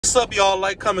What's up, y'all?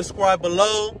 Like, comment, subscribe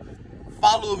below.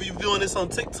 Follow if you're viewing this on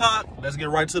TikTok. Let's get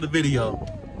right to the video.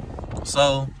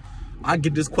 So, I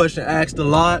get this question asked a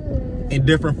lot in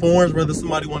different forms, whether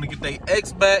somebody want to get their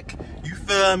ex back, you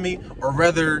feel me? Or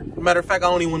rather, matter of fact, I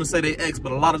don't even want to say they ex,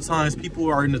 but a lot of times people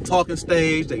are in the talking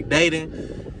stage, they dating,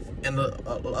 and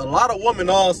a lot of women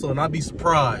also, and I'd be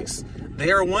surprised, they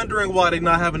are wondering why they're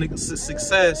not having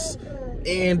success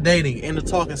in dating, in the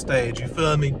talking stage, you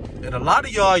feel me? And a lot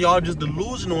of y'all just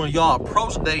delusional and y'all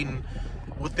approach dating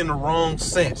within the wrong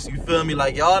sense, you feel me?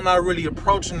 Like, y'all not really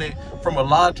approaching it from a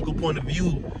logical point of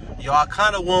view. Y'all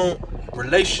kind of want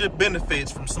relationship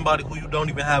benefits from somebody who you don't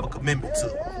even have a commitment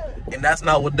to. And that's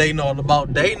not what dating all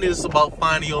about. Dating is about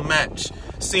finding your match,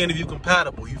 seeing if you're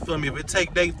compatible, you feel me? If it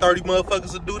take dating 30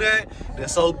 motherfuckers to do that, then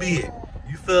so be it,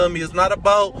 you feel me? It's not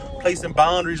about placing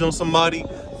boundaries on somebody,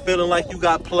 feeling like you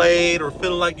got played, or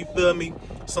feeling like, you feel me,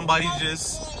 somebody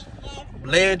just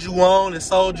led you on and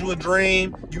sold you a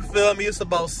dream, you feel me? It's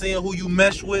about seeing who you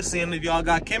mesh with, seeing if y'all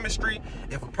got chemistry.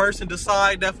 If a person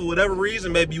decide that for whatever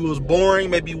reason, maybe you was boring,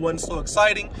 maybe you wasn't so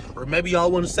exciting, or maybe y'all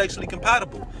wasn't sexually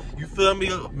compatible, you feel me?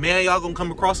 Man, y'all gonna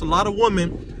come across a lot of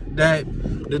women that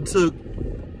took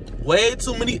way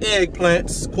too many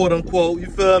eggplants, quote unquote, you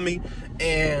feel me?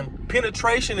 And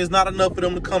penetration is not enough for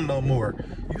them to come no more,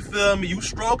 you feel me? You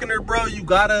stroking her, bro, you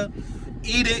gotta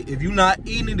eat it. If you're not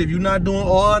eating it, if you're not doing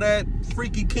all that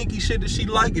freaky kinky shit that she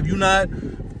like, if you're not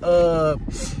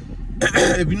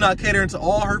if you're not catering to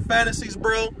all her fantasies,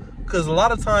 bro, because a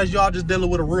lot of times y'all just dealing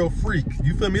with a real freak,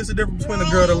 you feel me? It's a difference between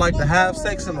a girl that like to have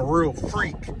sex and a real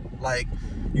freak. Like,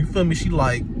 you feel me? She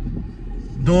like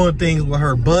doing things with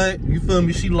her butt, you feel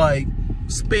me? She like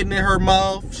spitting in her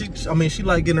mouth. She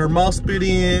like getting her mouth spit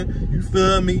in, you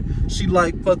feel me? She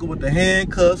like fucking with the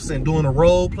handcuffs and doing a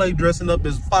role play, dressing up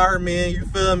as fireman, you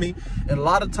feel me? And a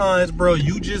lot of times, bro,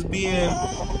 you just being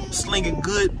slinging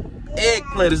good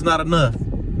eggplant is not enough.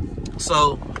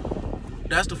 So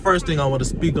that's the first thing I want to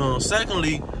speak on.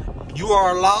 Secondly, you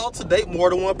are allowed to date more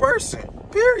than one person,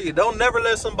 period. Don't never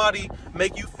let somebody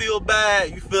make you feel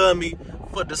bad, you feel me,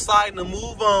 for deciding to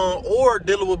move on or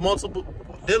dealing with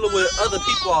other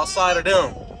people outside of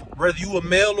them, whether you a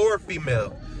male or a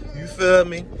female, you feel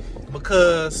me?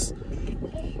 Because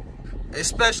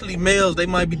especially males, they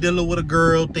might be dealing with a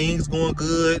girl, things going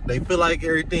good, they feel like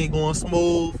everything going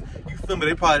smooth, you feel me?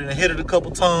 They probably done hit it a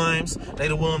couple times, they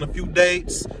done went on a few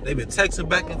dates, they've been texting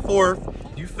back and forth,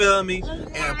 you feel me?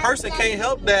 And a person can't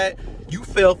help that you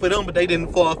fell for them, but they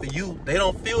didn't fall for you. They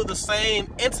don't feel the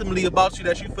same intimately about you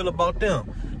that you feel about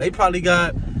them.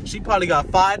 She probably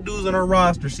got 5 dudes on her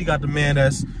roster. She got the man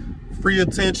that's free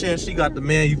attention. She got the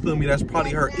man, you feel me, that's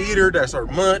probably her eater, that's her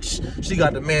munch. She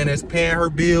got the man that's paying her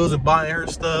bills and buying her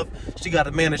stuff. She got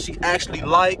the man that she actually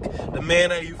like. The man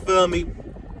that, you feel me,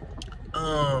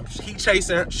 she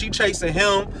chasing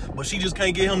him, but she just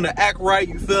can't get him to act right,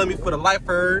 you feel me, for the life of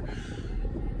her.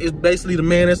 It's basically the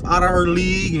man that's out of her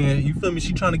league, and you feel me,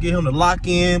 she trying to get him to lock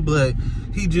in, but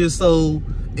he just so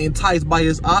enticed by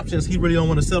his options, he really don't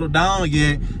want to settle down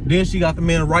yet. Then she got the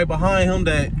man right behind him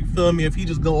that, you feel me, if he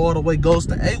just go all the way, goes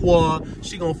to AWOL,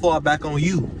 she gonna fall back on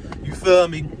you, you feel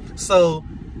me? So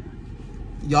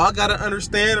y'all gotta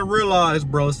understand and realize,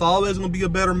 bro, it's always gonna be a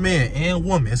better man and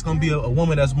woman. It's gonna be a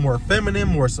woman that's more feminine,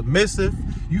 more submissive,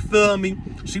 you feel me?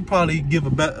 She probably give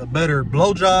a better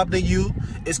blowjob than you.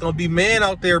 It's gonna be man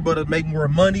out there, but to make more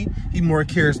money. He more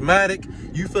charismatic,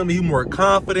 you feel me? He more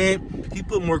confident. He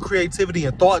put more creativity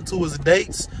and thought into his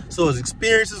dates, so his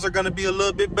experiences are gonna be a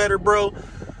little bit better, bro.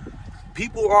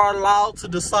 People are allowed to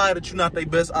decide that you're not their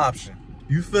best option.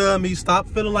 You feel me? Stop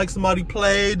feeling like somebody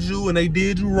played you and they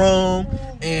did you wrong,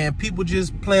 and people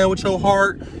just playing with your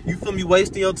heart, you feel me,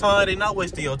 wasting your time. They not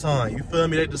wasting your time, you feel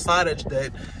me? They decided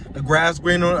that the grass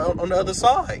green on the other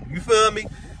side, you feel me?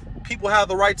 People have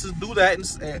the right to do that,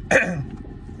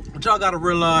 but y'all gotta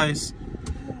realize,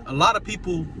 a lot of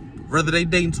people, whether they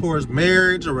dating towards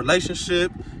marriage or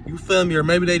relationship, you feel me, or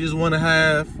maybe they just want to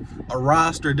have a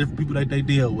roster of different people that they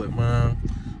deal with, man.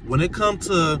 When it comes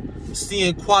to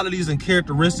seeing qualities and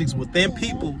characteristics within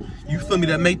people, you feel me,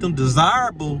 that make them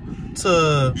desirable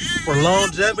for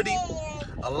longevity,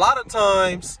 a lot of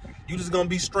times you just gonna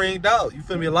be stringed out, you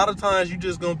feel me? A lot of times you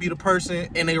just gonna be the person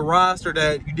in a roster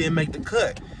that you didn't make the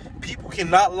cut. People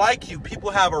cannot like you.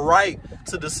 People have a right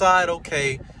to decide,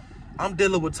 okay, I'm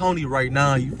dealing with Tony right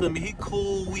now, you feel me? He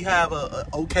cool, we have a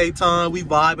okay time, we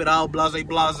vibe it out, blase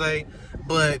blase,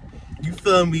 but you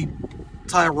feel me,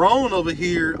 Tyrone over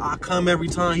here, I come every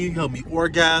time, he help me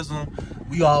orgasm,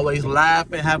 we always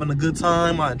laughing, having a good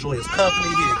time, I enjoy his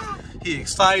company, he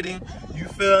exciting, you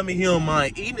feel me? He don't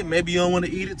mind eating it, maybe you don't want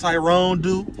to eat it, Tyrone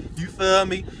do, you feel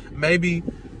me? Maybe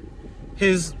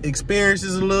his experience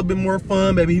is a little bit more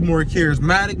fun, maybe he's more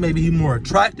charismatic, maybe he's more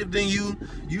attractive than you.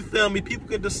 You feel me? People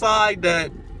can decide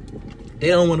that they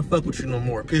don't want to fuck with you no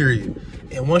more, period.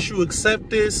 And once you accept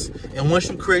this, and once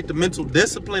you create the mental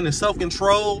discipline and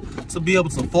self-control to be able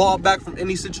to fall back from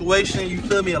any situation, you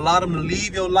feel me, allow them to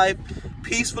leave your life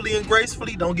peacefully and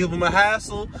gracefully. Don't give them a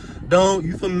hassle. Don't,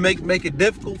 you feel me, make it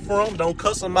difficult for them. Don't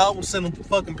cuss them out and send them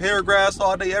fucking paragraphs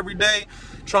all day, every day,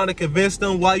 trying to convince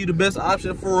them why you the best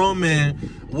option for them and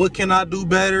what can I do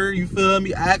better, you feel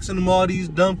me, asking them all these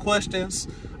dumb questions,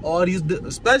 all these,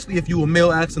 especially if you a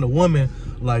male asking a woman,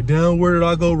 like, damn, where did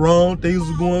I go wrong? Things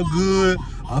was going good.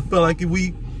 I feel like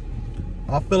we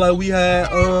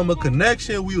had a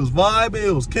connection. We was vibing.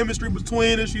 It was chemistry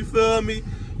between us. You feel me?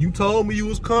 You told me you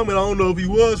was coming. I don't know if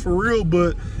you was for real,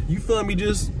 but you feel me?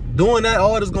 Just doing that,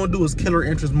 all it's gonna do is kill her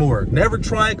interest more. Never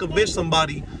try and convince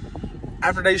somebody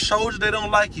after they showed you they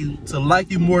don't like you to like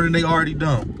you more than they already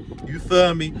done. You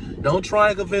feel me? Don't try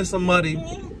and convince somebody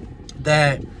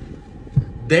that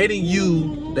dating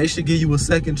you, they should give you a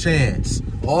second chance.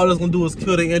 All it's gonna do is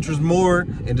kill their interest more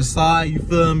and decide, you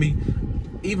feel me,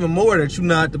 even more that you're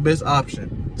not the best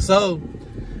option. So,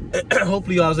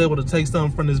 hopefully y'all was able to take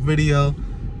something from this video.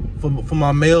 For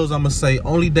my males, I'm gonna say,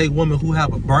 only date women who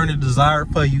have a burning desire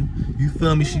for you. You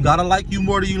feel me? She gotta like you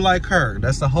more than you like her.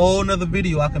 That's a whole nother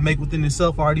video I can make within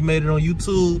itself. I already made it on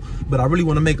YouTube, but I really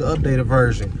wanna make an updated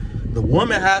version. The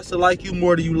woman has to like you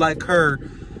more than you like her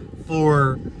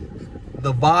for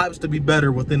the vibes to be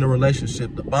better within the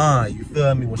relationship, the bond, you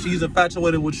feel me? When she's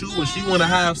infatuated with you, when she wanna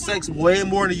have sex way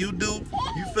more than you do,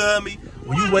 you feel me?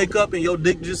 When you wake up and your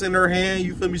dick just in her hand,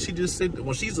 you feel me? She just sit,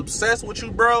 when she's obsessed with you,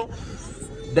 bro,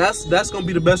 that's gonna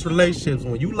be the best relationships.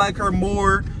 When you like her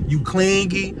more, you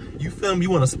clingy, you feel me? You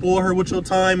wanna spoil her with your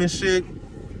time and shit.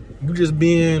 You just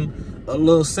being a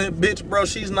little simp bitch, bro.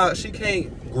 She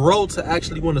can't grow to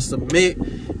actually wanna submit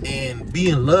and be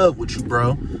in love with you,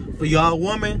 bro. For y'all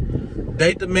women,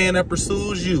 date the man that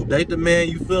pursues you. Date the man,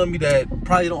 you feel me, that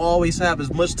probably don't always have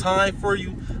as much time for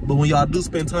you, but when y'all do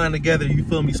spend time together, you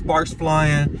feel me, sparks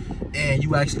flying, and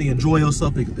you actually enjoy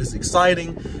yourself. It's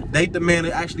exciting. Date the man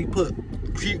that actually put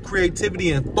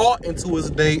creativity and thought into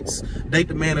his dates. Date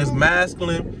the man that's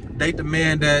masculine. Date the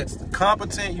man that's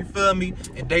competent, you feel me,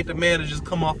 and date the man that just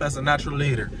come off as a natural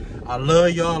leader. I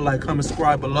love y'all. Like, comment,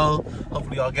 subscribe below.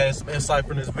 Hopefully y'all gain some insight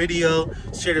from this video.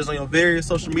 Share this on your various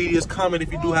social medias. Comment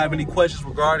if you do have any questions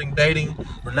regarding dating,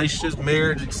 relationships,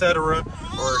 marriage, etc.,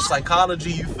 or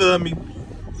psychology, you feel me.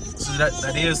 So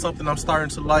that is something I'm starting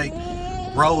to like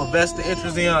grow, invest the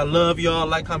interest in. I love y'all.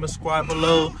 Like, comment, subscribe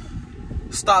below.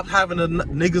 Stop having a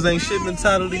niggas ain't shit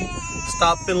mentality.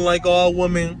 Stop feeling like all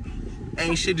women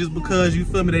ain't shit just because, you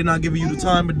feel me, they not giving you the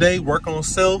time of day. Work on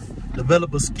self.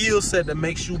 Develop a skill set that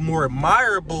makes you more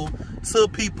admirable to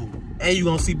people, and you're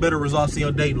gonna see better results in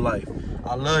your dating life.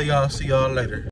 I love y'all. See y'all later.